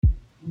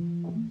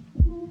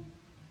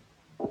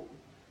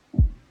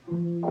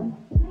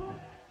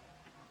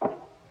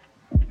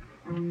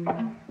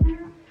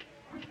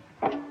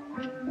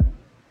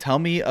Tell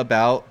me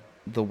about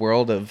the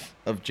world of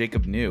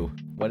Jacob New.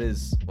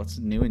 What's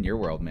new in your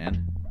world,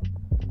 man?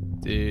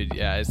 Dude,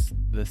 yeah, it's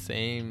the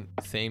same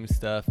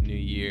stuff. New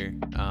year.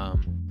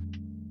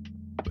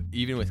 But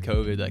even with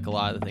COVID, like a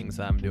lot of the things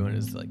that I'm doing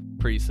is like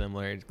pretty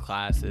similar to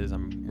classes.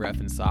 I'm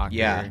reffing soccer.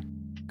 Yeah.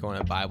 Going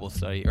to Bible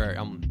study, or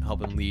I'm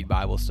helping lead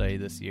Bible study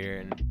this year,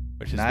 and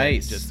which has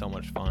Nice. been just so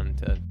much fun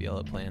to be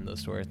able to plan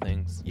those sort of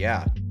things.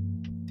 Yeah.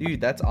 Dude,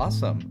 that's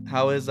awesome.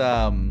 How is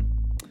so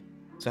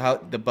how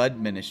the Bud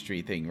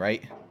ministry thing,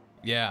 right?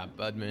 Yeah,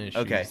 Bud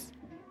Ministries. Okay.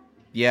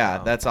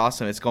 Yeah, that's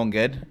awesome. It's going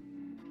good.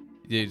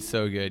 Dude,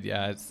 so good.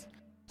 Yeah, it's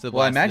a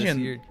Well, I blast this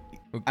imagine year.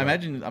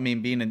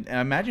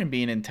 imagine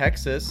being in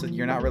Texas,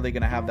 you're not really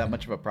going to have that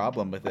much of a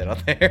problem with it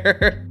out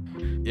there.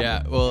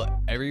 Yeah,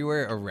 well,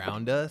 everywhere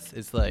around us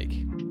is like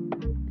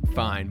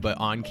fine, but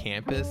on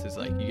campus is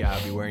like you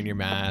gotta be wearing your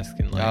mask,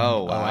 and like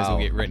otherwise you'll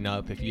get written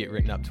up. If you get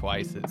written up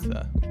twice, it's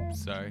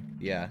sorry.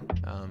 Yeah.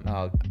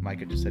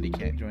 Micah just said he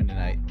can't join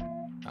tonight.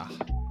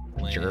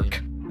 Lame.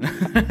 Jerk.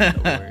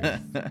 The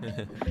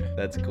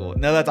That's cool.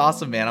 No, that's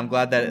awesome, man. I'm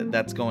glad that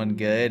that's going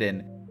good,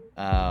 and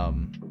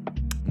I'm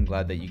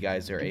glad that you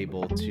guys are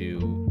able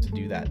to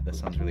do that. That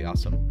sounds really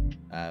awesome.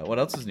 What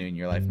else is new in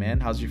your life, man?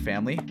 How's your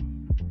family?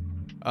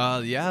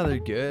 Yeah, they're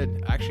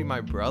good. Actually, my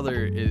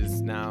brother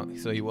is now,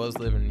 so he was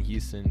living in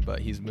Houston, but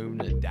he's moving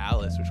to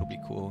Dallas, which will be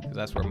cool because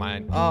that's where my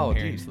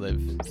parents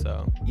live.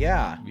 So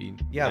Yeah, nice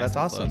that's and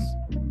awesome. close.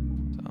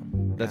 So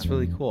That's yeah.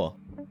 really cool.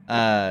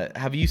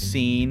 Have you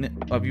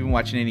been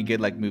watching any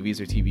good like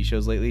movies or TV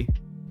shows lately?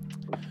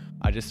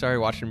 I just started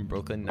watching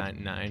Brooklyn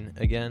Nine-Nine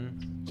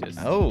again. Just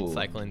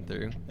cycling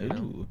through. You know?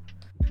 Ooh.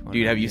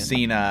 Dude, have you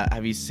seen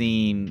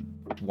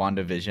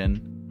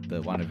WandaVision?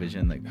 The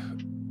WandaVision, like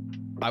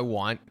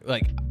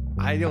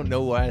I don't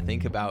know what I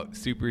think about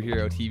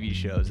superhero TV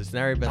shows. It's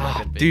never been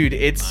like a big dude,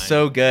 thing it's of mine.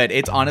 so good.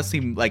 It's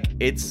honestly like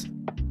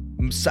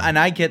and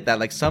I get that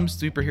like some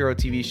superhero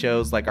TV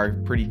shows like are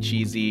pretty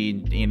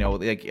cheesy, you know,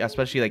 like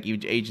especially like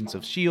Agents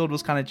of Shield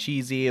was kind of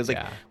cheesy. It was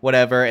like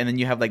whatever, and then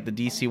you have like the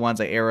DC ones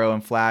like Arrow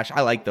and Flash.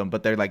 I like them,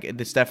 but they're like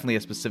it's definitely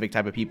a specific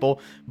type of people.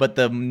 But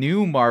the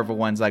new Marvel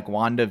ones like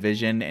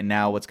WandaVision and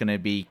now what's gonna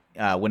be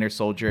Winter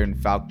Soldier and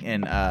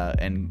Falcon,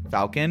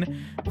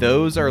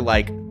 those are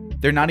like.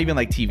 They're not even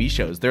like TV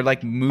shows. They're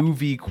like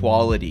movie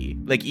quality.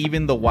 Like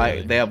even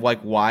they have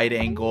like wide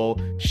angle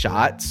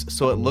shots,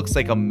 so it looks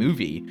like a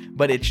movie.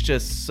 But it's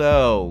just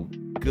so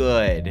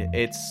good.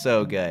 It's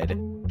so good.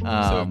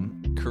 So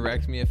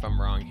correct me if I'm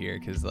wrong here,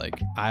 because like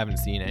I haven't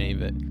seen any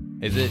of it.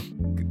 Is it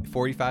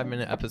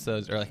 45-minute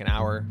episodes or like an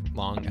hour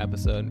long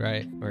episode,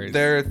 right? Or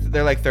they're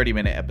like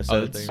 30-minute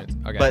episodes. 30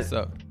 minutes. Okay, but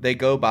so they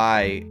go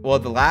by. Well,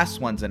 the last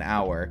one's an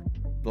hour.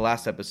 The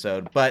last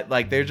episode, but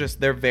like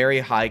they're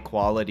very high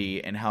quality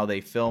in how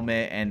they film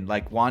it, and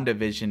like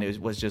WandaVision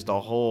was just a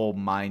whole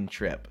mind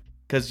trip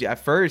because at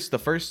first the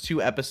first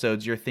 2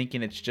 episodes you're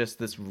thinking it's just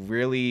this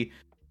really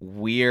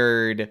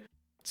weird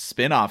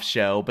spin-off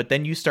show, but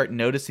then you start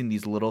noticing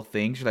these little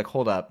things. You're like,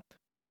 hold up,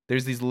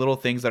 there's these little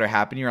things that are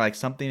happening. You're like,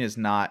 something is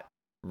not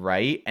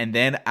right, and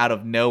then out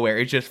of nowhere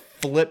it just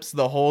flips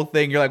the whole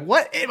thing. You're like,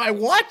 what am I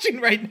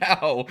watching right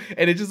now?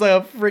 And it's just like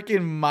a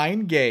freaking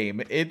mind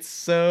game. It's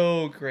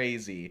so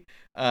crazy.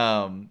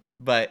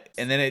 But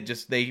and then it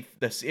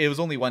was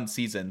only 1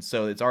 season,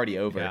 so it's already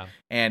over,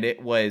 and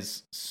it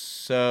was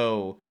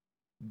so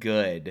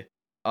good.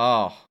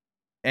 And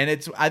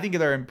I think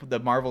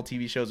the Marvel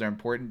TV shows are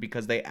important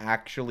because they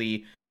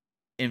actually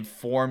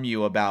inform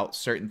you about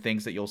certain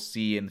things that you'll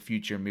see in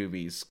future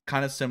movies,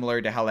 kind of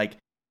similar to how like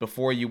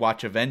before you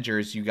watch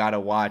Avengers, you gotta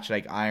watch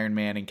like Iron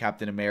Man and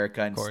Captain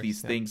America and these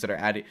things that are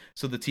added.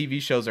 So the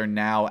TV shows are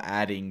now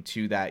adding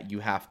to that. You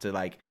have to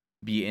like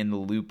be in the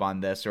loop on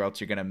this, or else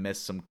you're gonna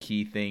miss some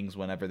key things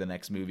whenever the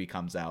next movie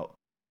comes out.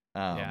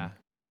 And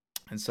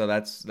so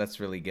that's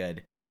really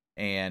good.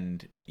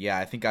 And yeah,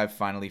 I think I've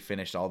finally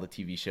finished all the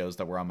TV shows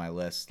that were on my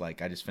list.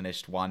 Like I just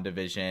finished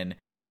WandaVision.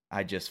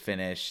 I just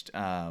finished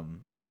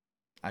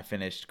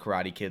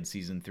Karate Kid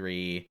season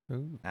 3.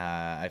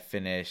 I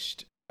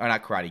finished. Or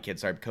not Karate Kid,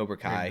 sorry, Cobra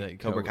Kai.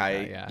 Cobra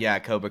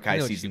Kai, Cobra Kai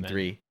season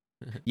 3.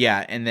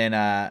 Yeah, and then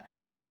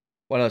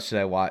what else should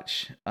I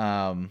watch?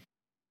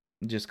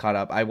 Just caught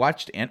up. I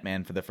watched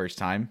Ant-Man for the first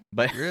time,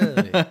 but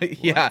really,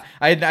 yeah,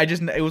 I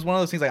just it was one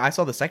of those things like I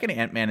saw the second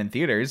Ant-Man in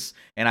theaters,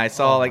 and I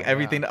saw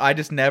everything. I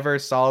just never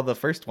saw the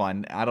first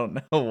one. I don't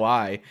know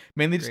why.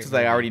 Mainly just because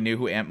I already knew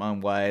who Ant-Man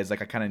was.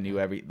 Like I kind of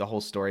knew the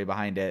whole story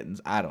behind it, and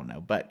I don't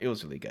know, but it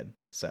was really good.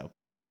 So.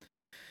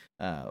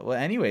 Well,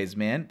 anyways,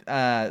 man.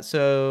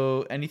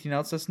 So anything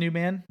else that's new,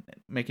 man?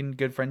 Making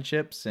good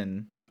friendships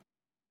and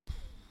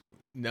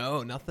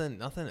no,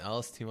 nothing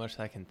else too much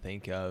that I can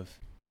think of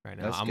right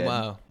now. That's I'm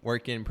good.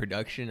 working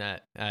production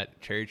at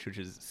church, which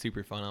is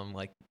super fun. I'm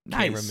like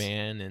Nice.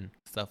 cameraman and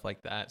stuff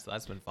like that, so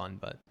that's been fun,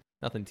 but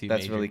nothing too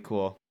That's major. really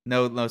cool.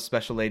 No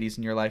special ladies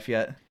in your life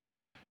yet?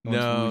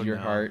 No, your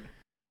heart.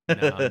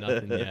 No,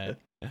 nothing yet.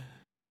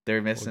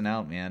 They're missing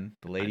out, man.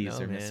 The ladies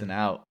are missing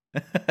out.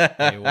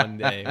 Hey, one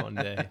day, one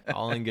day.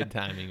 All in good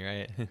timing,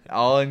 right?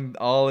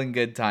 All in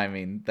good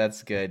timing.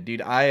 That's good.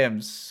 Dude,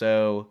 I'm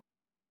so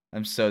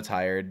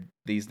tired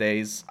these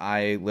days.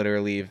 I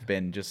literally have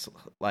been just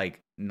like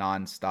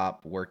nonstop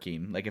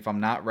working. Like if I'm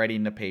not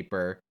writing the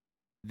paper,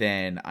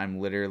 then I'm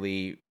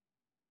literally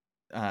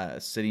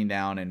sitting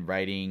down and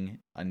writing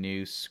a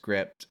new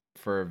script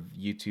for a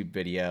YouTube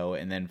video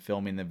and then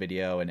filming the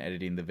video and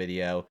editing the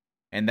video.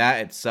 And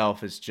that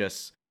itself is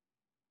just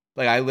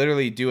like I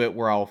literally do it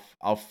where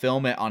I'll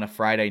film it on a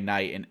Friday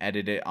night and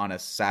edit it on a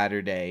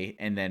Saturday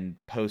and then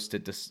post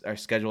it to or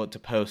schedule it to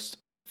post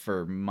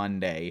for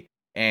Monday.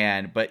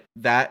 And but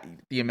that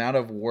the amount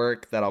of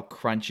work that I'll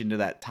crunch into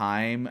that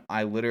time,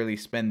 I literally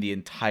spend the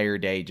entire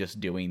day just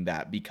doing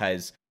that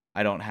because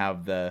I don't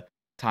have the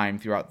time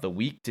throughout the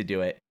week to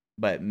do it.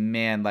 But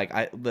man, like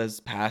this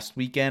past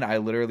weekend, I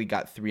literally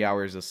got 3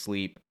 hours of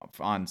sleep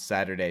on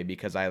Saturday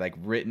because I like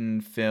written,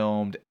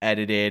 filmed,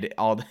 edited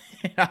all the.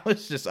 I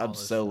was just up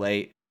so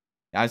late.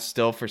 I was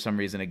still for some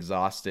reason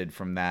exhausted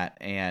from that,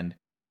 and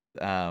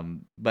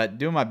but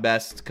doing my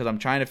best because I'm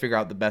trying to figure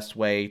out the best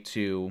way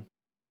to.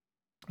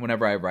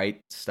 Whenever I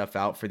write stuff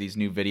out for these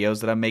new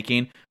videos that I'm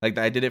making, like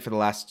I did it for the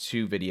last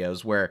 2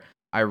 videos where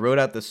I wrote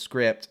out the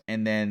script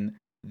and then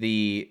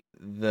the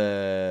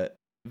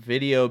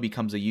video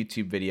becomes a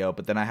YouTube video,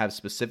 but then I have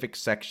specific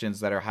sections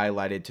that are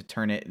highlighted to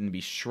turn it and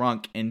be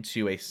shrunk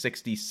into a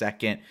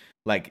 60-second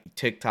like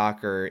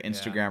TikTok or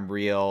Instagram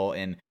reel,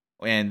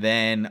 and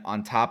then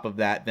on top of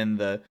that, then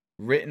the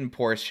written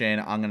portion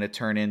I'm going to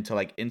turn into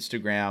like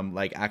Instagram,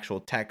 like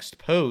actual text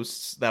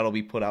posts that'll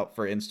be put out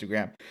for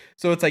Instagram.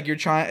 So it's like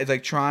it's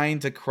like trying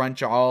to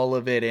crunch all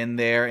of it in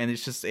there, and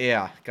it's just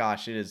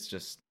gosh, it is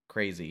just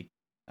crazy.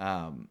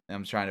 I'm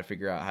trying to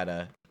figure out how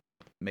to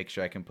make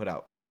sure I can put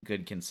out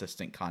good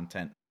consistent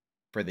content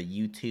for the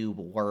YouTube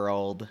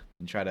world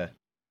and try to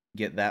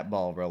get that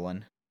ball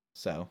rolling.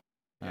 So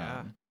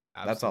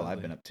that's all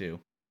I've been up to.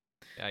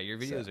 Yeah, your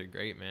videos are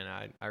great,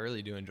 man. I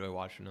really do enjoy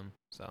watching them.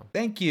 So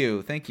thank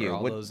you. For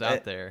all those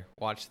out there,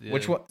 watch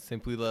the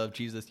Simply Love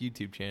Jesus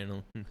YouTube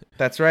channel.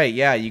 That's right.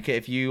 Yeah, you can,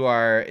 if you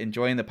are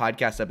enjoying the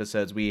podcast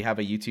episodes, we have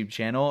a YouTube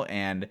channel,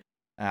 and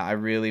I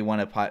really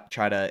want to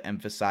try to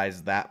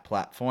emphasize that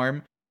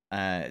platform.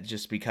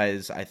 Just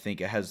because I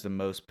think it has the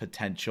most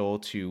potential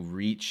to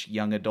reach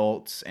young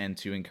adults and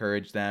to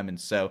encourage them. And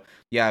so,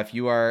 yeah, if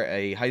you are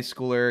a high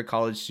schooler,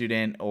 college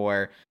student,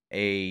 or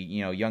a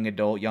young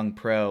adult, young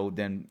pro,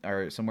 then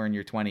or somewhere in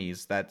your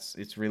 20s,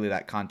 it's really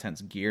that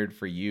content's geared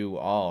for you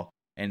all.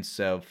 And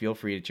so feel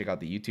free to check out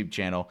the YouTube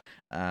channel.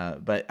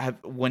 But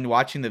when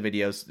watching the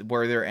videos,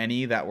 were there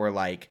any that were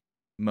like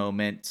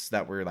moments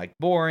that were like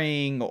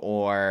boring,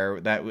 or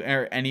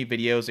any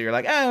videos that you're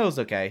like, it was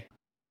okay?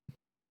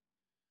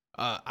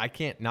 I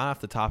can't, not off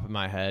the top of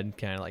my head,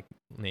 kind of like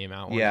name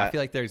out one. Yeah. I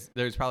feel like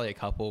there's probably a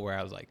couple where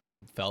I was like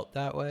felt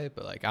that way,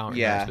 but like I don't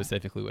remember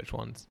specifically which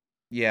ones.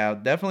 Yeah,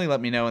 definitely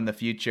let me know in the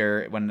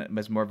future when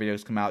as more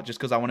videos come out, just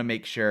because I want to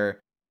make sure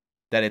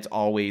that it's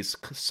always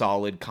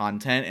solid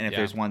content. And if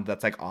there's one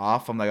that's like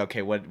off, I'm like,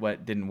 okay,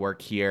 what didn't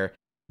work here?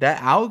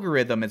 That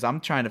algorithm I'm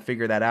trying to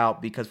figure that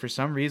out, because for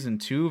some reason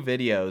 2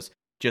 videos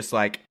just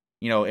like,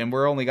 and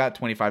we're only got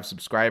 25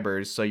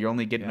 subscribers, so you're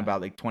only getting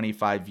about like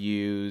 25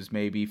 views,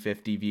 maybe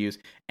 50 views.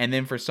 And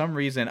then for some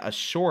reason, a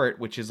short,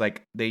 which is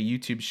like the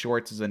YouTube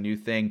Shorts, is a new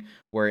thing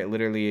where it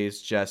literally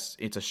is just,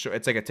 it's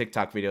like a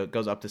TikTok video. It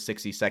goes up to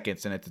 60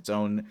 seconds and it's its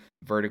own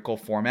vertical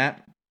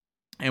format.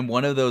 And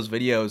one of those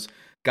videos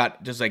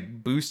got just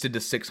like boosted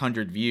to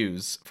 600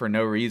 views for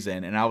no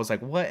reason. And I was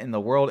like, what in the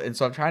world? And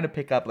so I'm trying to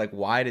pick up like,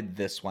 why did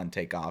this one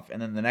take off?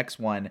 And then the next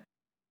one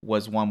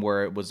was one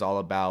where it was all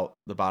about,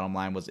 the bottom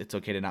line was it's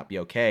okay to not be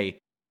okay.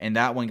 And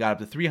that one got up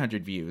to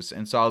 300 views.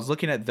 And so I was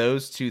looking at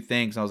those 2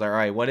 things, and I was like, all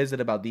right, what is it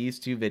about these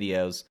 2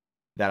 videos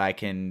that I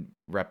can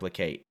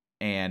replicate?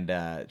 And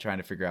trying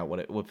to figure out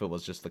if it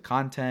was just the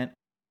content.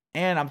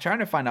 And I'm trying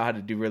to find out how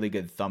to do really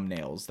good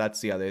thumbnails. That's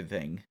the other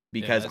thing,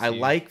 because I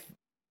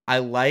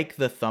like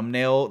the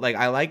thumbnail, like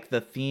I like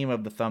the theme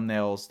of the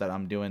thumbnails that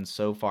I'm doing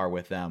so far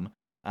with them.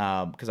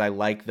 Because I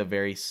like the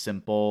very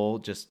simple,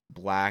 just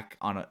black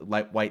on a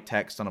white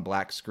text on a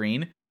black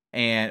screen,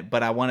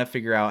 but I want to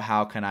figure out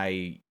how can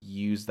I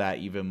use that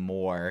even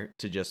more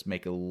to just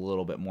make it a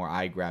little bit more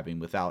eye grabbing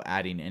without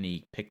adding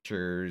any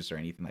pictures or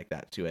anything like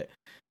that to it.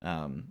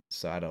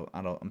 So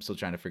I'm still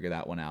trying to figure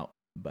that one out.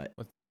 But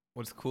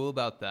what's cool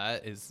about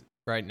that is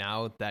right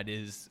now that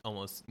is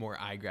almost more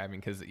eye grabbing,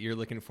 because you're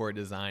looking for a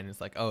design.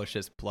 It's like, oh, it's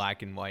just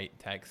black and white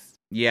text.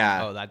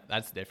 Yeah. Oh,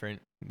 that's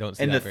different. Don't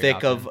see in that the very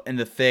thick often. in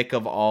the thick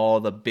of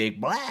all the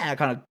big blah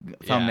kind of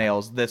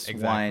thumbnails. This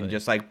one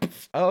just like,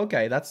 oh,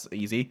 okay, that's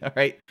easy. All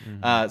right.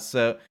 Mm-hmm.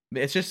 So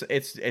it's just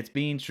it's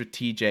being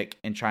strategic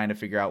and trying to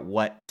figure out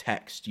what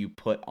text you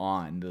put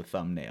on the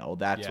thumbnail.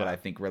 That's what I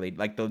think really,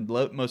 like the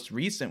most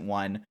recent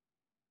one.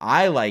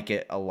 I like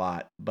it a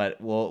lot, but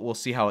we'll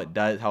see how it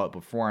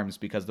performs,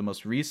 because the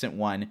most recent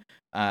one,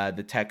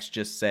 the text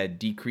just said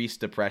decrease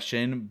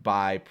depression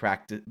by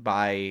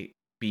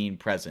being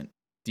present.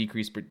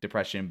 decrease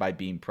depression by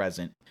being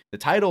present. The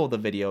title of the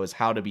video is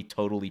how to be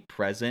totally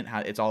present. How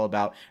it's all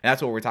about, and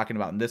that's what we're talking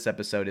about in this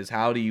episode, is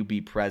how do you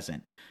be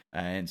present?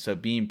 And so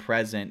being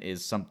present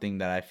is something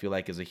that I feel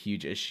like is a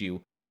huge issue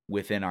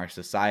within our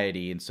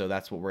society. And so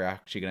that's what we're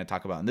actually going to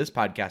talk about in this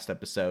podcast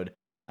episode,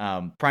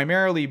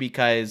 primarily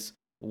because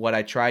what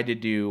I tried to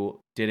do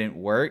didn't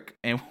work.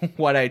 And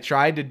what I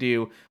tried to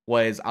do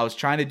was I was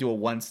trying to do a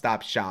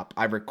one-stop shop.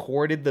 I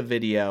recorded the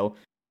video,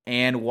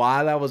 and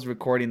while I was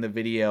recording the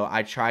video,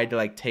 I tried to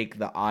like take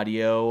the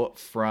audio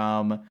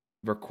from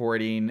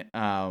recording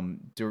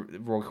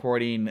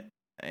recording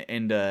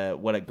into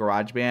what a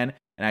GarageBand,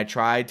 and I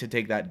tried to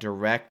take that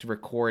direct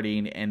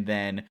recording and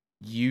then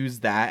use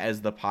that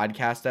as the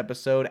podcast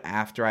episode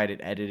after I had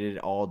edited it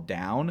all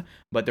down.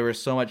 But there was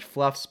so much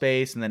fluff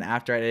space, and then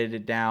after I edited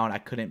it down, I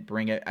couldn't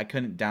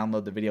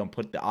download the video and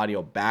put the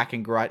audio back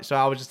in Garage. So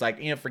I was just like,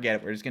 forget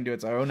it, we're just gonna do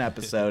its own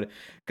episode.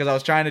 Because I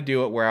was trying to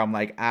do it where I'm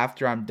like,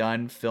 after I'm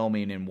done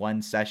filming in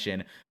one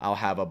session, I'll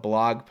have a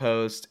blog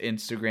post,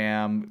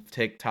 Instagram,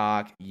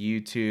 TikTok,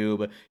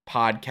 YouTube,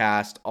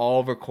 podcast,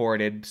 all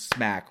recorded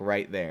smack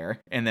right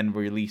there, and then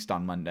released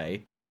on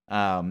Monday.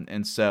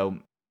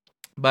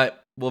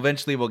 But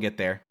eventually we'll get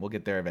there. We'll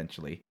get there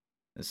eventually.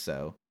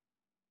 So,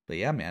 but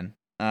yeah, man.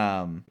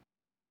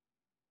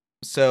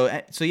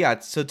 So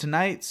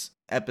tonight's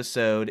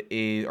episode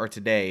is, or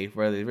today,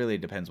 really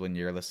depends when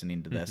you're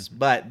listening to this.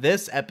 But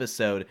this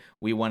episode,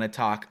 we want to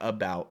talk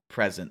about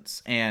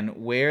presence,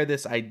 and where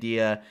this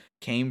idea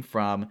came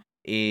from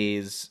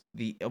is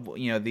the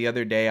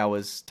other day I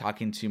was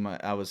talking to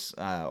I was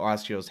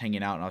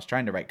hanging out, and I was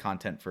trying to write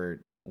content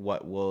for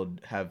what will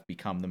have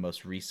become the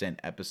most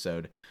recent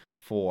episode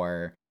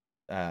for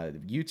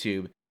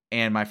YouTube,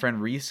 and my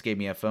friend Reese gave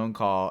me a phone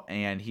call,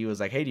 and he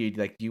was like, "Hey dude,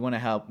 like, do you want to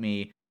help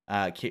me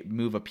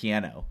move a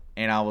piano?"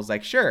 And I was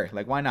like, "Sure,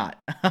 like, why not?"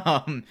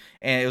 And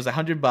it was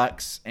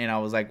 $100, and I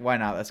was like, "Why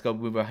not? Let's go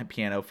move a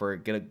piano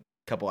get a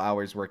couple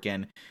hours work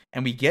in."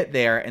 And we get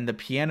there, and the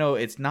piano,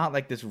 it's not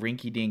like this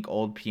rinky-dink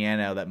old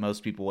piano that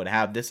most people would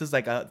have. This is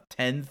like a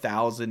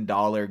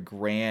 $10,000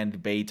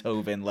 grand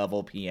Beethoven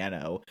level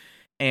piano,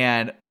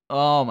 and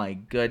oh my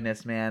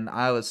goodness, man.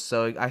 I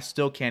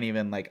still can't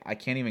even, I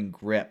can't even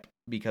grip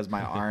because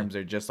my arms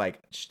are just like,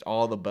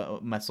 all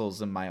the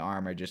muscles in my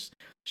arm are just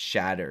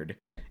shattered.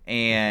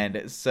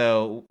 And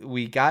so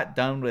we got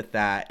done with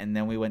that, and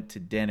then we went to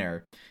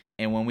dinner.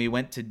 And when we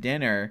went to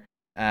dinner,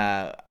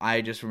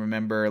 I just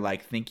remember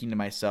thinking to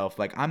myself,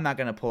 I'm not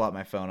going to pull out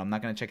my phone. I'm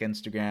not going to check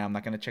Instagram. I'm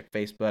not going to check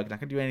Facebook. I'm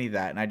not going to do any of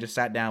that. And I just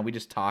sat down. We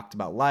just talked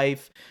about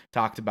life,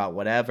 talked about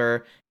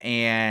whatever.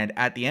 And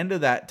at the end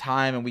of that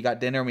time, and we got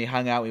dinner and we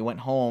hung out, we went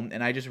home,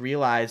 and I just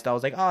realized, I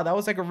was like, oh, that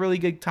was a really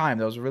good time.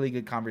 That was a really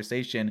good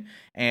conversation.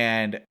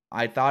 And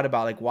I thought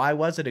about why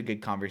was it a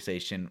good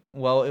conversation?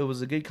 Well, it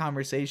was a good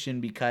conversation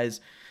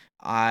because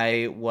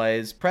I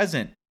was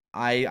present.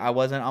 I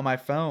wasn't on my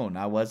phone.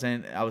 I was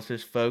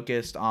just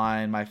focused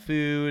on my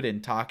food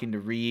and talking to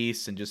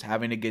Reese and just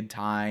having a good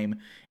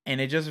time.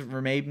 And it just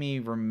made me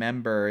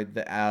remember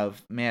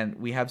man,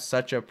 we have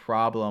such a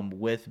problem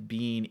with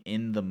being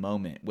in the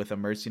moment, with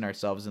immersing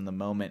ourselves in the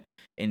moment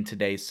in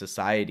today's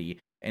society.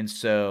 And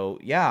so,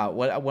 yeah,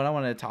 what I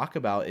want to talk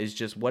about is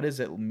just, what does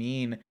it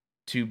mean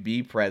to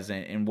be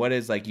present, and what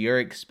is your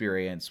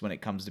experience when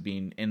it comes to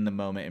being in the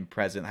moment and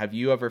present? Have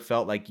you ever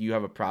felt like you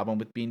have a problem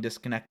with being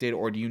disconnected,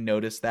 or do you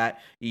notice that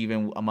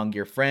even among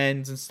your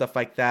friends and stuff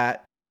like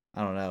that?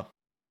 I don't know.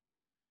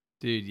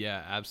 Dude,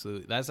 yeah,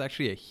 absolutely. That's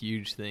actually a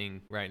huge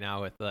thing right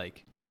now with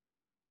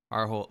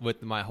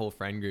my whole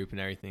friend group and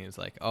everything. It's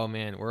oh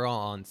man, we're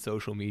all on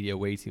social media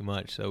way too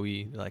much. So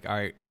we all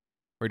right,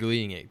 we're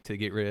deleting it to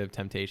get rid of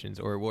temptations,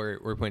 or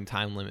we're putting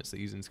time limits to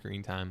using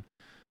screen time.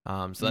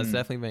 So that's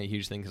definitely been a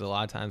huge thing, because a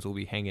lot of times we'll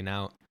be hanging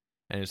out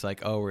and it's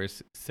we're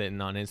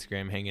sitting on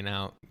Instagram, hanging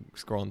out,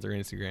 scrolling through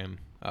Instagram.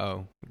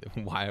 Oh,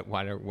 why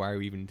are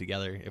we even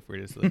together if we're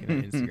just looking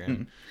at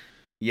Instagram?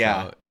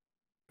 Yeah.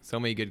 So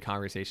many good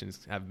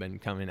conversations have been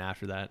coming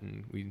after that,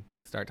 and we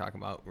start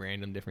talking about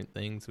random different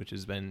things, which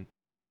has been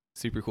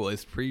super cool.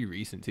 It's pretty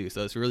recent too,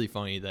 so it's really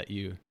funny that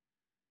you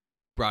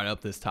brought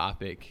up this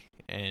topic,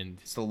 and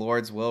it's the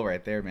Lord's will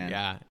right there, man.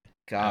 Yeah.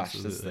 Gosh,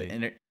 this is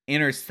the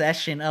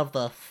intercession of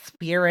the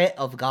Spirit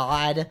of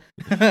God.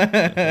 That's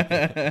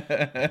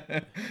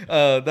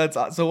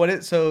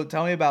awesome. So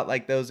tell me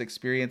about those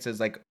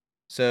experiences.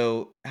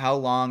 So how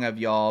long have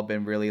y'all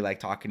been really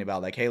talking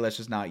about hey, let's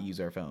just not use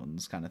our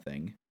phones kind of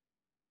thing?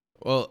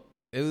 Well,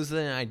 it was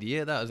an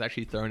idea that was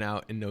actually thrown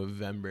out in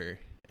November,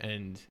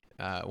 and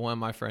one of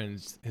my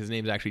friends, his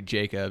name's actually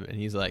Jacob, and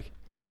he's like,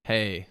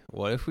 hey,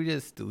 what if we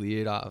just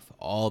deleted off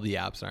all the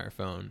apps on our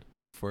phone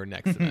for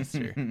next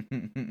semester?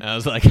 And I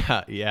was like,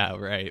 yeah,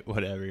 right,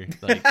 whatever.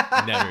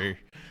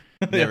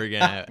 Never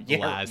gonna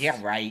last. Yeah,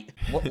 right.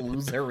 What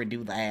loser would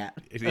do that?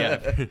 Yeah,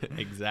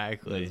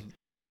 exactly.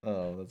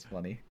 Oh, that's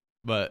funny.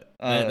 But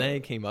then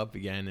it came up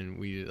again, and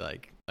we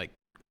like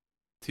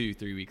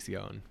 2-3 weeks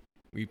ago, and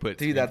we put.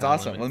 Dude, that's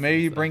awesome. Well,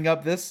 maybe you bring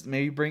up this.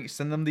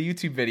 Send them the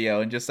YouTube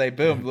video and just say,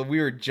 boom, we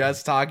were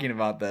just talking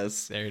about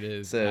this. There it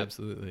is. So,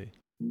 absolutely.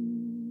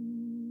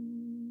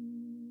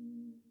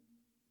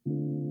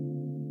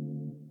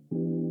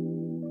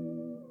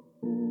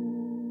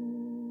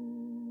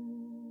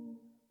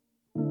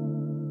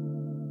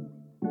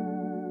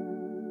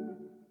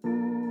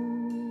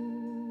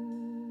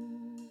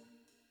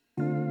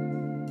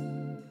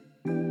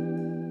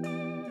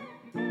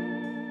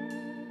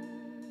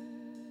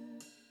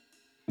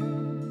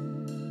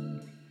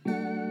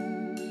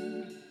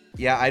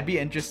 Yeah, I'd be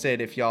interested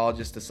if y'all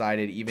just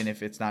decided, even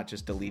if it's not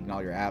just deleting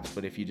all your apps,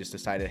 but if you just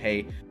decided,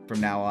 hey,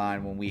 from now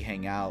on, when we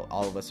hang out,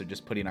 all of us are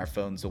just putting our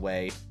phones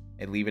away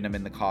and leaving them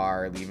in the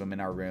car, leave them in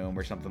our room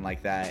or something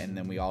like that, and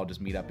then we all just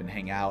meet up and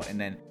hang out. And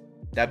then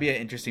that'd be an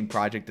interesting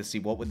project to see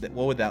what would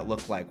that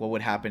look like. What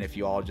would happen if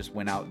you all just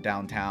went out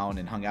downtown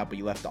and hung out, but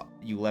you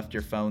left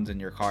your phones in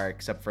your car,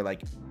 except for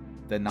like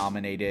the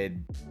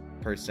nominated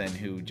person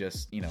who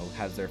just, you know,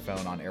 has their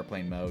phone on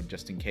airplane mode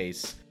just in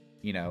case,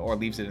 you know, or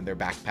leaves it in their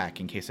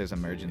backpack in case there's an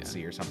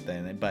emergency or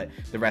something. But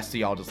the rest of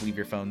y'all just leave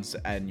your phones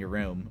in your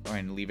room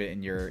and leave it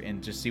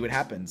and just see what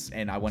happens.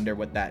 And I wonder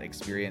what that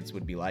experience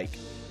would be like.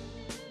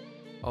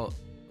 Oh,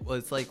 well,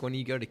 it's like when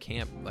you go to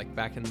camp, like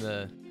back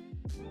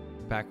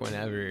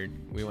whenever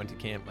we went to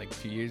camp like a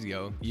few years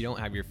ago, you don't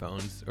have your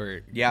phones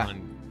or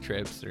on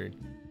trips or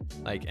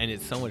like, and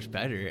it's so much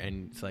better.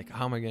 And it's like,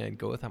 how am I going to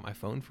go without my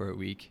phone for a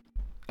week?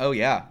 Oh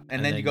yeah,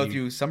 and then you go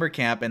through summer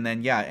camp, and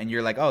then and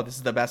you're like, oh, this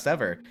is the best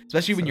ever.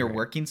 Especially when you're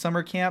working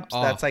summer camps,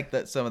 that's like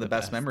some of the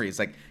best memories,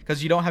 like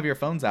because you don't have your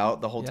phones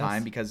out the whole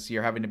time because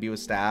you're having to be with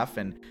staff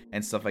and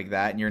stuff like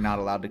that, and you're not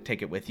allowed to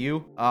take it with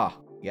you. Oh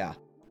yeah.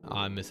 Oh,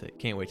 I miss it.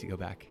 Can't wait to go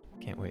back.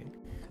 Can't wait.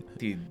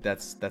 Dude,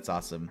 that's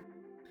awesome,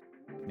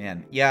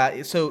 man.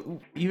 Yeah.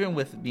 So even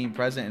with being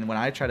present, and when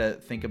I try to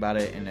think about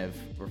it and have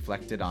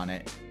reflected on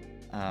it,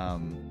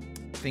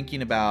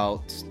 thinking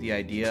about the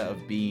idea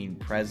of being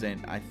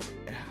present,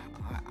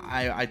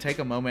 I take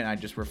a moment and I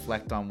just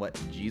reflect on what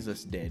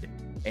Jesus did.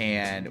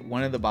 And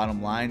one of the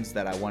bottom lines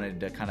that I wanted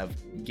to kind of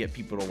get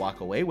people to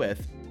walk away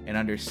with and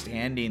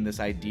understanding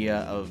this idea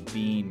of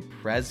being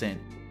present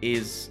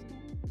is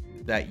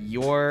that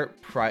your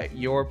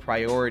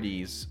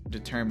priorities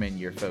determine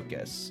your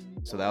focus.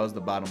 So that was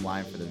the bottom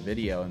line for the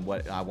video, and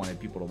what I wanted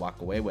people to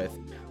walk away with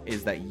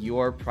is that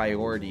your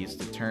priorities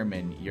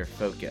determine your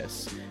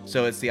focus.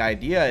 So it's the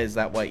idea is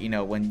that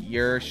when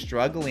you're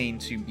struggling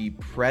to be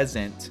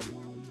present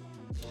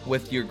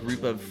with your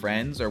group of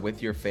friends or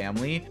with your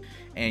family,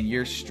 and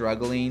you're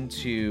struggling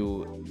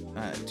to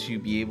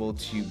be able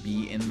to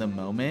be in the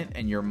moment,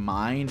 and your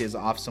mind is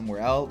off somewhere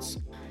else,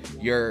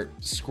 you're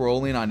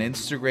scrolling on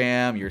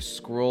Instagram, you're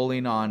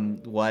scrolling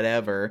on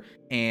whatever,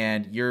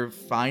 and you're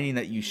finding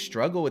that you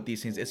struggle with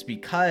these things, it's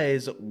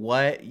because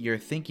what you're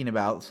thinking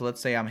about. So let's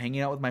say I'm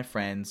hanging out with my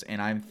friends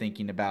and I'm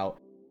thinking about,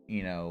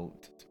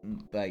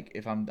 like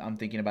if I'm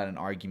thinking about an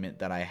argument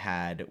that I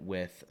had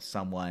with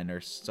someone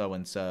or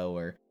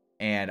so-and-so,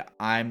 and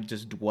I'm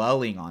just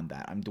dwelling on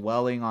that. I'm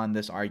dwelling on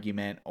this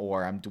argument,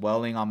 or I'm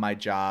dwelling on my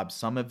job,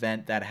 some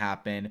event that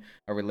happened,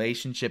 a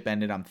relationship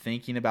ended. I'm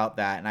thinking about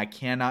that, and I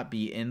cannot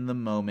be in the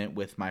moment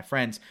with my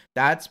friends.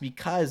 That's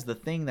because the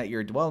thing that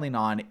you're dwelling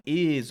on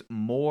is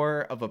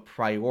more of a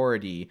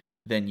priority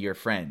than your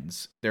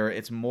friends.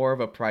 It's more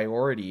of a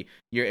priority.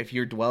 If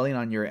you're dwelling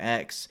on your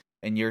ex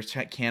and you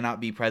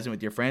cannot be present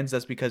with your friends,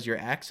 that's because your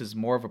ex is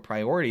more of a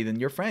priority than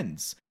your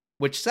friends.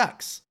 Which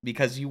sucks,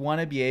 because you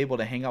want to be able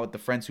to hang out with the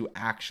friends who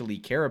actually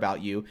care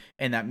about you,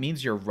 and that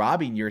means you're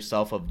robbing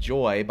yourself of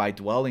joy by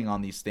dwelling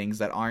on these things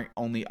that are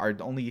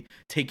only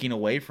taking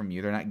away from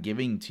you. They're not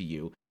giving to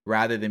you,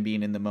 rather than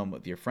being in the moment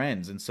with your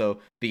friends. And so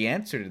the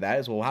answer to that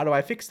is, well, how do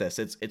I fix this?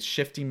 It's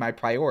shifting my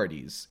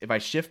priorities. If I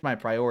shift my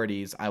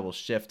priorities, I will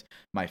shift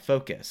my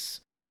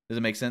focus. Does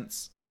it make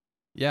sense?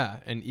 Yeah,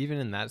 and even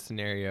in that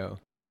scenario,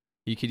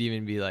 you could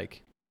even be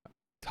like,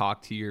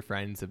 talk to your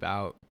friends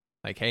about,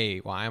 like, hey,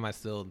 why am I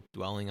still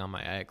dwelling on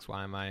my ex?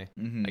 Why am I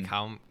like,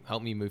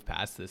 help me move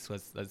past this?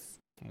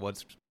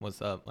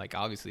 What's up? Like,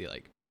 obviously,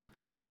 like,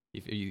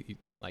 if you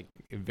like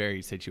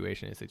very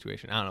situation.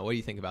 I don't know. What do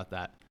you think about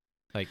that?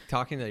 Like,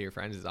 talking to your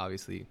friends is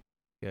obviously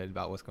good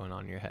about what's going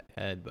on in your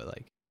head, but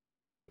like,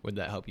 would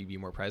that help you be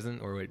more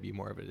present, or would it be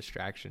more of a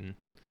distraction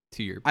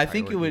to your priority? I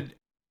think it would.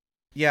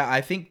 Yeah,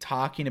 I think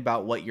talking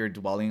about what you're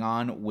dwelling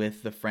on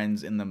with the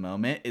friends in the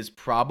moment is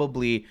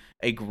probably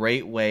a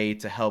great way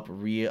to help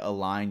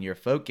realign your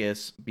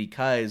focus,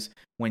 because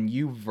when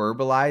you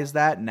verbalize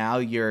that, now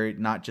you're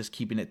not just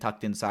keeping it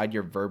tucked inside,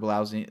 you're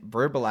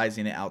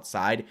verbalizing it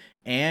outside,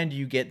 and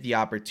you get the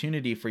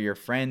opportunity for your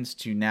friends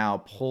to now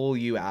pull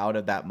you out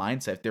of that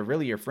mindset. If they're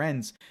really your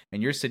friends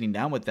and you're sitting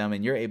down with them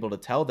and you're able to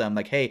tell them,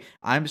 like, hey,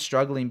 I'm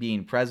struggling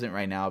being present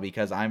right now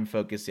because I'm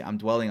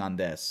dwelling on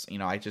this.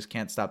 I just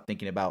can't stop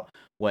thinking about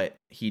what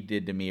he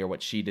did to me, or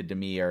what she did to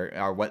me,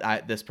 or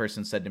what this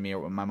person said to me, or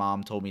what my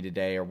mom told me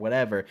today, or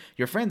whatever.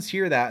 Your friends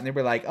hear that and they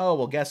were like, oh,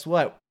 well, guess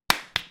what?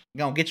 I'm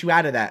gonna get you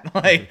out of that.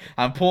 Like,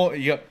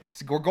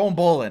 we're going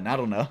bowling. I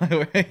don't know.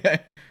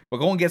 We're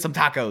going to get some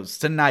tacos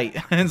tonight.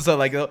 And so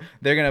like,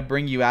 they're going to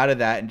bring you out of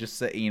that, and just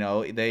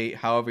say,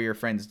 however your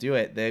friends do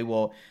it, they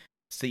will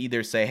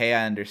either say, hey,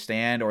 I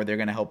understand, or they're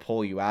going to help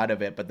pull you out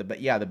of it. But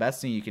the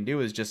best thing you can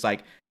do is just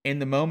like, in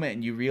the moment,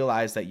 and you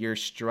realize that you're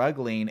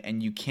struggling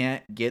and you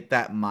can't get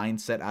that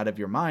mindset out of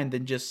your mind,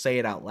 then just say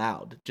it out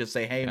loud. Just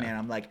say, hey,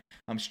 man,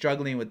 I'm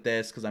struggling with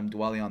this because I'm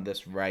dwelling on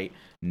this right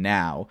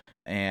now.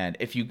 And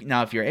if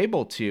you're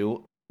able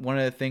to, one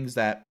of the things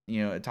that,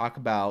 talk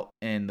about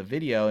in the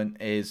video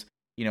is,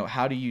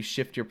 how do you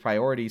shift your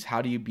priorities?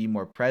 How do you be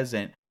more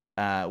present?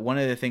 one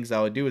of the things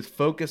I would do is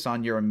focus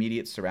on your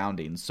immediate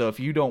surroundings. So if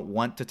you don't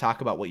want to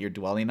talk about what you're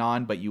dwelling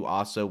on, but you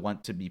also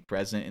want to be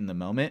present in the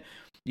moment,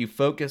 you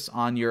focus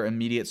on your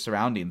immediate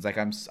surroundings. Like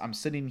I'm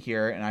sitting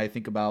here and I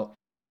think about,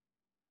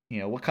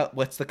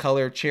 what's the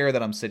color chair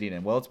that I'm sitting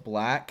in? Well, it's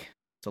black.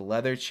 It's a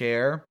leather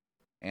chair,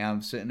 and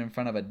I'm sitting in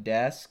front of a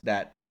desk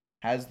that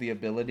has the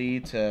ability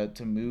to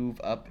move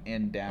up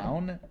and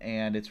down,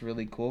 and it's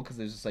really cool because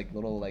there's this like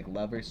little like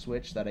lever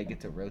switch that I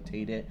get to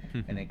rotate it,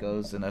 and it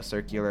goes in a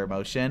circular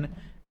motion.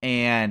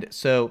 And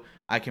so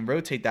I can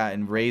rotate that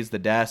and raise the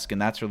desk,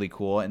 and that's really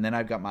cool. And then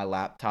I've got my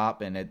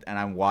laptop, and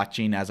I'm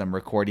watching as I'm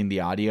recording the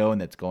audio,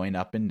 and it's going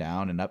up and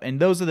down and up. And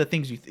those are the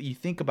things you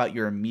think about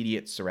your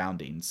immediate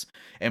surroundings.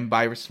 And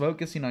by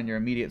focusing on your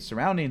immediate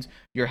surroundings,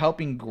 you're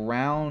helping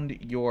ground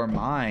your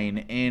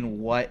mind in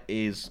what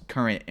is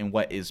current and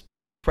what is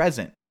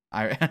present.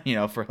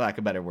 For lack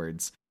of better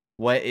words,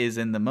 what is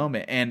in the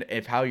moment. And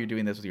if how you're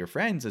doing this with your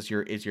friends is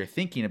you're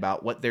thinking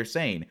about what they're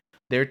saying.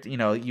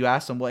 You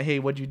ask them, hey,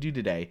 what'd you do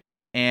today?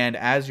 And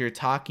as they're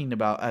talking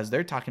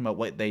about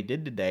what they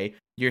did today,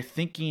 you're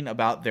thinking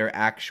about their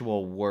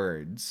actual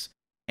words.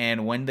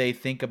 And when they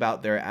think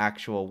about their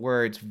actual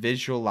words,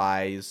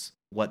 visualize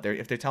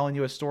if they're telling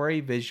you a story,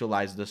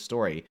 visualize the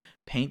story.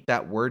 Paint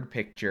that word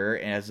picture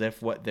as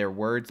if what their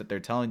words that they're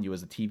telling you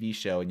is a TV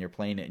show and you're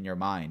playing it in your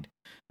mind.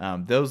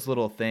 Those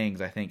little things,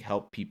 I think,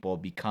 help people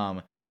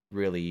become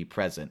really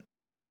present.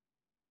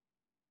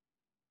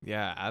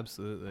 Yeah,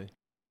 absolutely.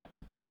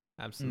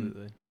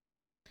 Absolutely.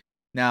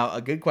 Now,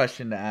 a good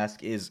question to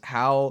ask is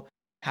how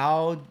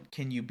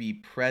can you be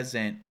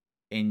present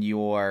in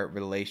your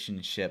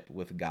relationship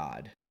with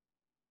God,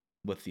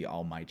 with the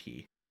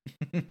Almighty?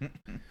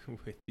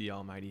 With the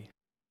Almighty.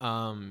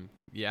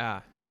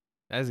 Yeah,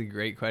 that is a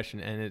great question,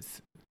 and it's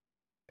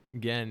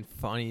again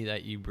funny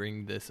that you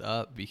bring this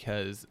up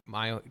because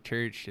my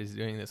church is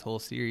doing this whole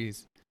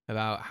series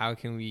about how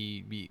can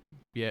we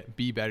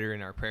be better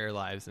in our prayer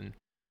lives, and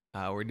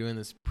we're doing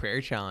this prayer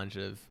challenge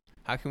of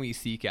how can we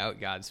seek out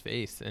God's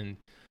face, and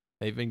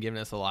they've been giving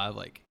us a lot of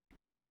like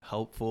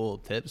helpful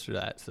tips for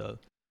that. So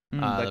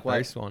the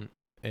first one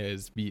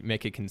is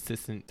make a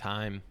consistent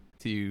time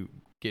to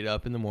get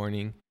up in the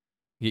morning,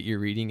 get your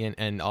reading in,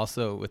 and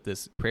also with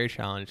this prayer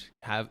challenge,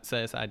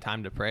 set aside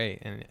time to pray.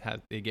 And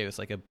they gave us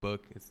like a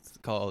book. It's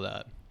called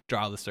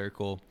Draw the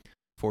Circle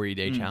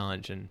 40-day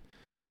challenge, and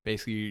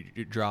basically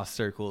you draw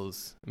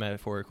circles,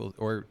 metaphorical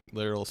or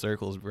literal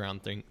circles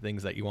around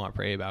things that you want to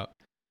pray about,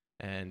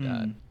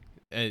 and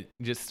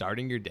just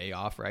starting your day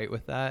off right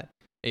with that,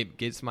 it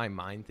gets my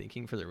mind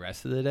thinking for the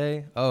rest of the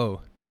day.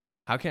 Oh,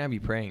 how can I be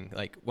praying?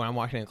 Like when I'm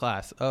walking in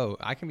class,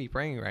 I can be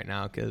praying right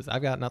now because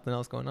I've got nothing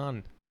else going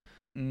on.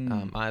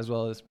 Might as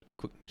well as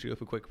shoot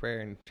up a quick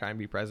prayer and try and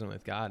be present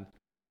with God.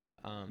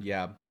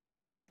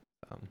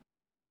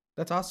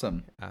 That's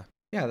awesome.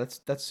 Yeah,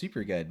 that's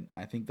super good.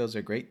 I think those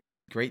are great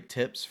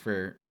tips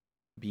for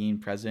being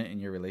present in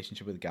your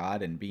relationship with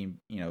God and being,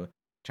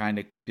 trying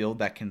to build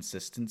that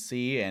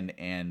consistency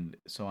and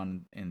so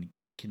on, and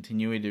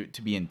continuing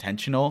to be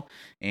intentional.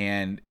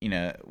 And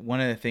one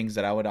of the things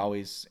that I would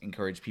always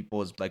encourage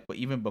people is like,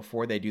 even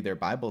before they do their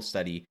Bible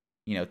study,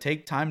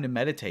 take time to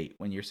meditate.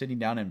 When you're sitting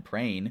down and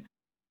praying,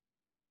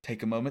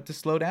 take a moment to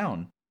slow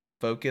down,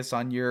 focus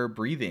on your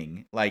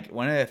breathing. Like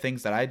one of the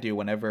things that I do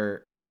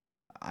whenever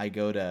I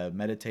go to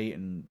meditate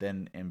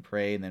and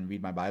pray and then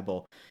read my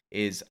Bible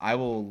is I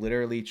will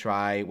literally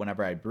try,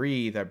 whenever I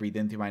breathe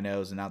in through my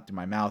nose and out through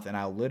my mouth, and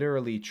I'll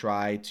literally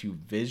try to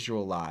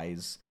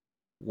visualize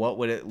what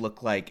would it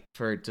look like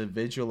to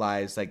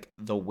visualize like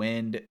the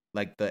wind,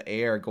 like the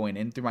air going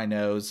in through my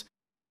nose,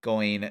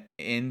 going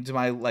into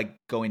my, like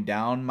going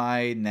down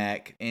my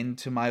neck,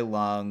 into my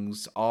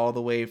lungs, all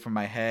the way from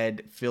my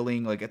head,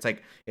 feeling like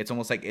it's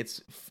almost like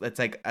it's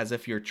like as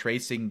if you're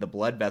tracing the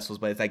blood vessels,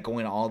 but it's like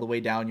going all the way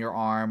down your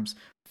arms,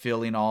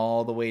 feeling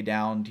all the way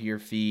down to your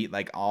feet,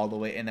 like all the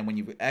way. And then when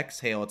you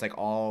exhale, it's like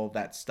all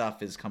that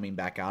stuff is coming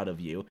back out of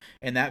you.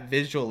 And that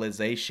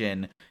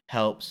visualization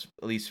helps,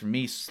 at least for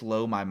me,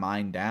 slow my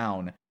mind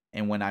down.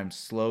 And when I'm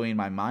slowing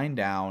my mind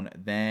down,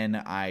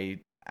 then I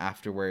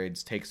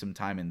afterwards take some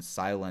time in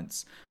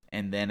silence,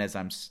 and then as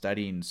I'm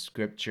studying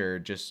scripture,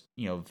 just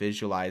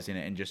visualizing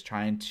it and just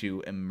trying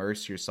to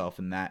immerse yourself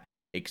in that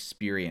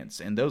experience.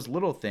 And those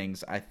little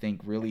things, I think,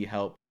 really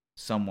help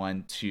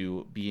someone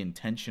to be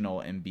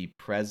intentional and be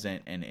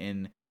present and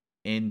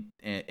in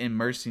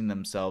immersing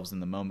themselves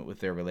in the moment with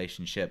their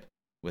relationship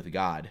with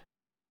God.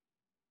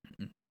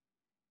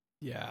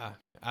 Yeah,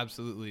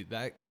 absolutely.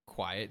 That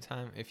quiet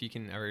time, if you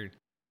can ever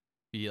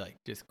be like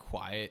just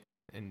quiet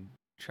and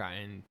try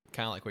and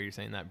kind of like what you're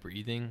saying, that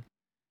breathing,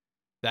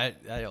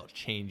 that'll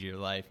change your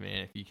life,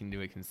 man, if you can do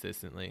it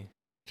consistently,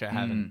 which I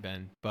haven't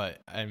been.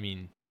 But I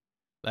mean,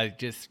 like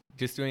just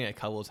doing it a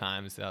couple of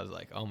times, I was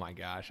like, oh my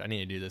gosh, I need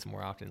to do this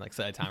more often. Like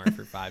set a timer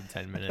for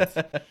 5-10 minutes.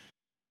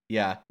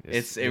 Yeah,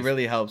 it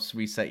really helps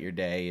reset your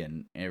day,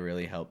 and it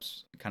really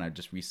helps kind of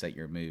just reset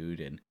your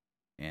mood,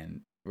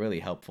 and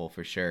really helpful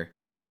for sure.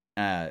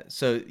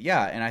 So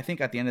yeah, and I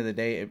think at the end of the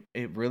day,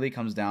 it really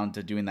comes down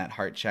to doing that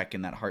heart check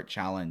and that heart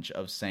challenge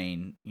of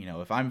saying,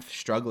 if I'm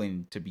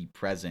struggling to be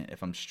present,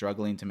 if I'm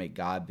struggling to make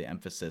God the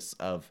emphasis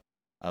of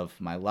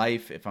my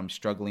life, if I'm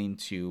struggling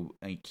to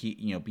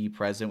keep, be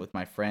present with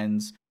my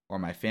friends or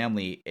my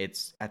family,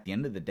 it's at the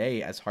end of the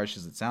day, as harsh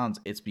as it sounds,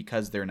 it's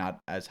because they're not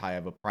as high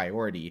of a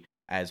priority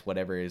as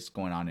whatever is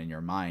going on in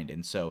your mind.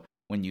 And so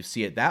when you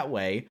see it that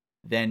way,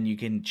 then you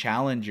can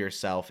challenge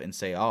yourself and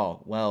say,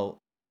 oh, well,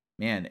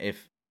 man,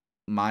 if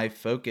my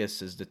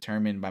focus is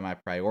determined by my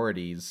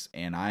priorities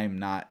and I'm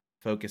not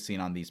focusing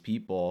on these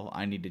people,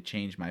 I need to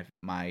change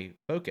my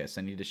focus.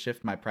 I need to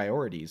shift my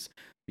priorities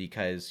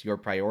because your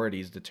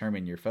priorities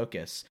determine your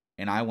focus.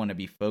 And I want to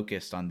be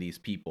focused on these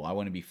people. I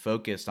want to be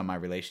focused on my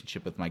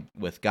relationship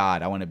with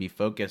God. I want to be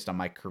focused on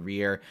my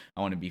career.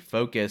 I want to be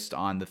focused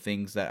on the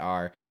things that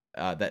are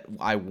that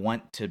I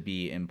want to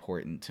be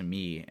important to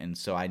me. And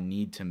so I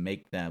need to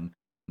make them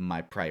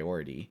my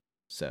priority.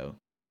 So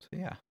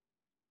yeah.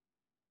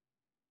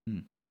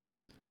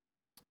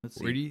 Let's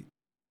see.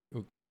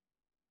 What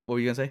were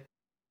you gonna say?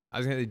 I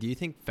was gonna say, do you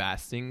think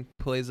fasting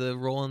plays a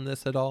role in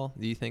this at all?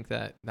 Do you think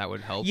that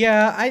would help?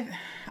 Yeah, I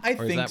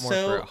or think is that more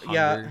so. For a hunger?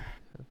 Yeah.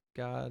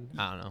 God,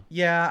 I don't know.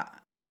 Yeah,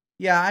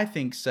 I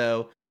think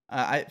so.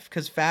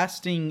 Because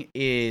fasting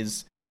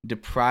is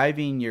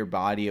depriving your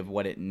body of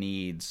what it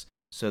needs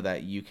so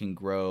that you can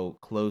grow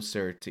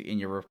closer to, and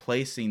you're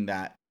replacing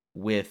that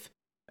with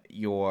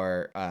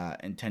your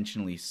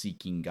intentionally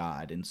seeking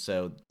God. And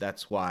so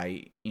that's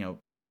why,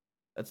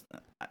 that's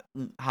a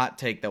hot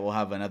take that we'll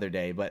have another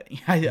day, but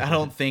I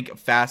don't think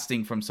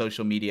fasting from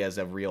social media is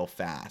a real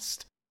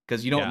fast,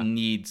 because you don't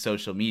need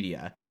social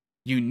media.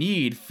 You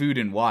need food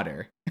and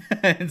water.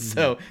 And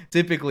so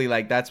typically,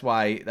 like, that's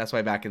why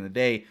back in the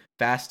day,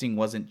 fasting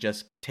wasn't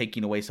just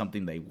taking away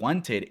something they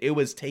wanted, it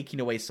was taking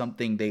away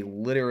something they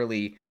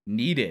literally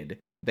needed.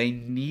 They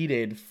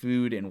needed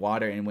food and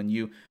water, and when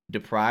you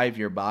deprive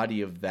your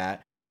body of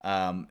that,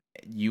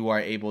 you are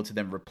able to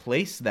then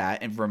replace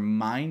that and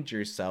remind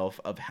yourself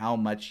of how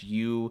much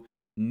you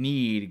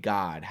need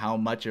God, how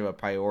much of a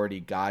priority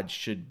God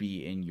should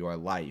be in your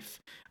life.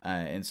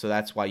 And so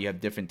that's why you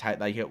have different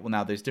types.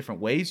 Now there's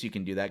different ways you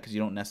can do that, because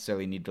you don't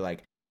necessarily need to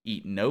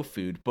eat no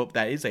food, but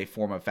that is a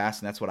form of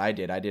fasting. That's what I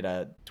did. I did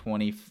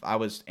I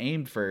was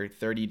aimed for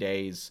 30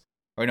 days,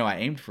 or no, I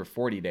aimed for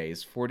 40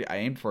 days. I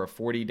aimed for a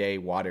 40-day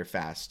water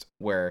fast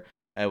where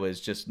it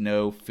was just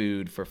no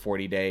food for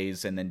 40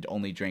 days and then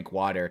only drink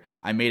water.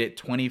 I made it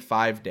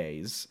 25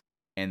 days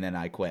and then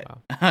I quit. Wow.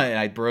 And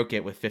I broke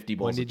it with 50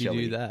 bowls of chili. When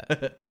did you do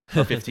that?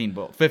 Or 15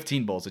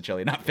 bowls of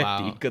chili, not 50.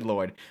 Wow. Good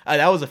Lord.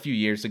 That was a few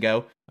years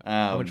ago.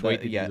 How much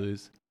weight did you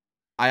lose?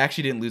 I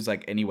actually didn't lose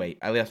any weight.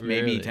 I lost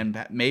maybe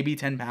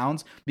 10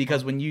 pounds,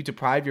 because when you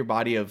deprive your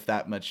body of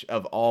that much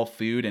of all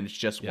food and it's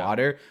just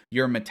water,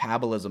 your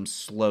metabolism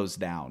slows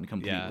down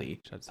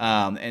completely.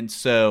 Yeah, and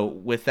so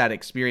with that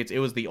experience, it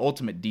was the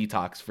ultimate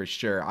detox for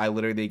sure. I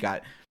literally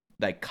got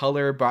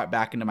color brought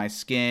back into my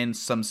skin.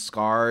 Some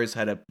scars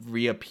had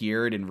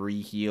reappeared and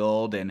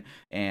rehealed,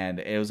 and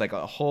it was a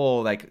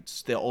whole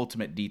the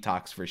ultimate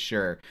detox for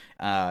sure.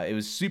 It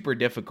was super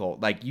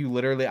difficult.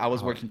 I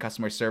was working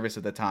customer service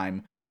at the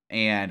time.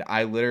 And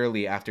I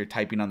literally, after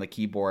typing on the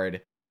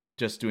keyboard,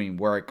 just doing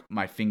work,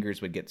 my fingers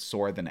would get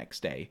sore the next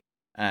day,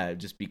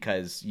 just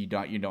because you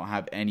don't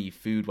have any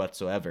food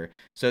whatsoever.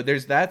 So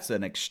that was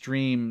an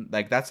extreme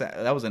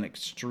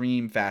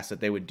fast that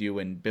they would do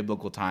in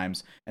biblical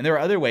times. And there are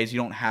other ways you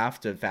don't have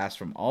to fast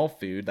from all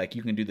food. Like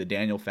you can do the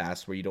Daniel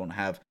fast, where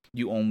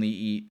you only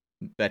eat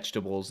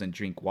vegetables and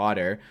drink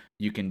water.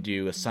 You can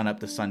do a sun up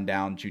to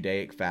sundown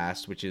Judaic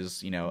fast, which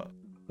is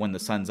when the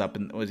sun's up,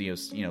 and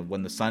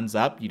when the sun's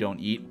up, you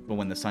don't eat, but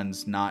when the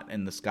sun's not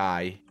in the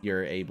sky,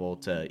 you're able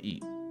to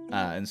eat.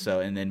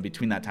 And then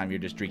between that time, you're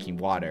just drinking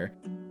water.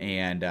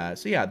 And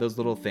those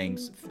little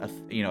things. A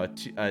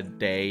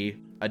day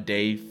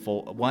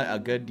full. A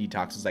good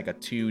detox is like a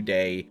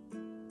 2-day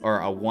or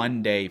a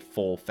 1-day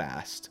full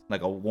fast,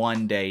 like a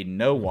 1 day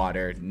no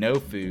water, no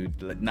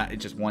food, not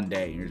just 1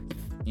 day.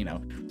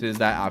 So there's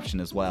that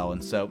option as well.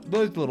 And so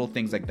those little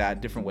things like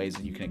that, different ways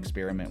that you can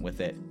experiment with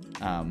it.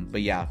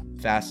 But yeah,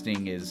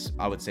 fasting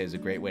I would say is a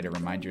great way to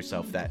remind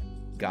yourself that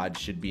God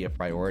should be a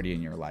priority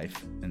in your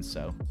life. And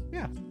so,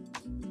 yeah.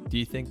 Do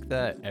you think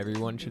that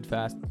everyone should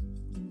fast?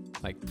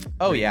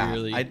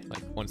 Regularly,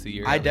 once a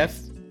year?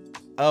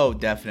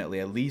 Definitely.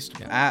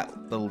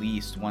 At the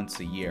least once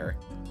a year.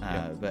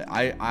 But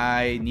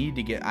I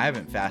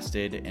haven't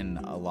fasted in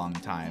a long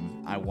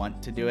time. I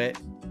want to do it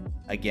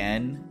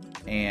again.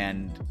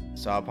 And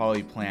so I'll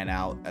probably plan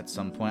out at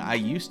some point. I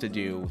used to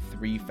do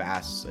 3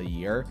 fasts a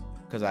year,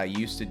 because I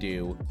used to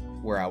do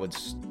where I would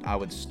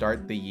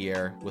start the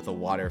year with a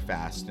water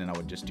fast, and I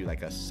would just do a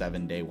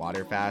 7-day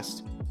water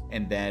fast,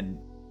 and then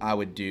I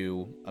would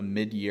do a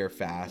mid-year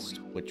fast,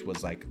 which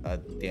was a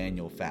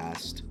Daniel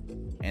fast,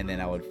 and then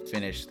I would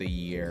finish the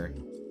year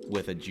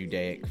with a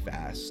Judaic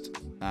fast,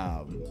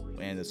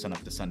 and the sun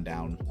up to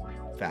sundown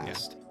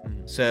fast. Yeah.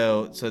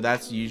 Mm-hmm. So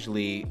that's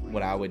usually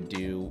what I would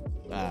do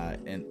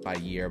by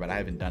year, but I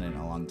haven't done it in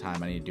a long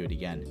time. I need to do it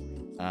again.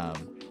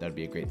 That would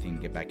be a great thing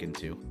to get back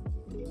into.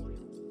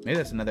 Maybe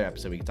that's another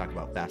episode we can talk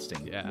about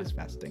fasting. Yeah. Is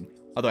fasting.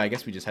 Although I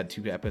guess we just had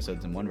 2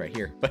 episodes in one right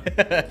here.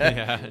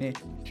 Yeah,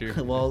 true.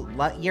 Well,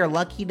 your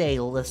lucky day,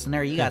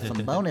 listener. You got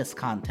some bonus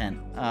content.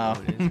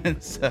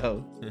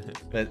 So,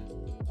 but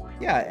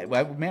yeah,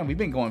 man, we've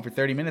been going for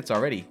 30 minutes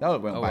already.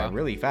 That went by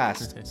really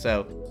fast.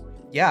 So,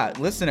 yeah,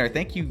 listener,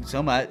 thank you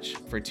so much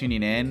for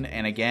tuning in.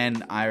 And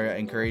again, I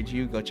encourage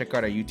you, go check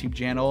out our YouTube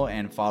channel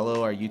and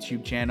follow our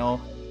YouTube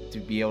channel to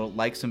be able to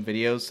like some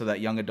videos so that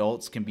young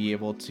adults can be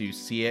able to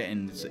see it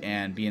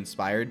and be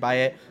inspired by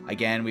it.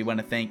 Again, we want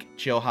to thank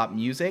Chill Hop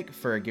Music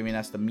for giving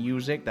us the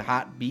music, the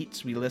hot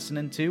beats we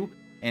listening to.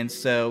 And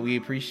so we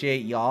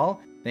appreciate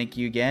y'all. Thank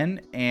you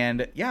again.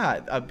 And yeah,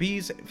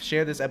 please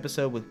share this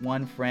episode with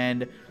one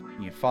friend.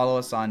 You can follow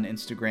us on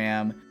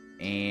Instagram.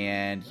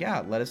 And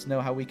yeah, let us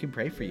know how we can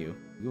pray for you.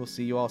 We will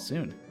see you all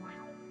soon.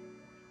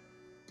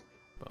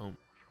 Boom.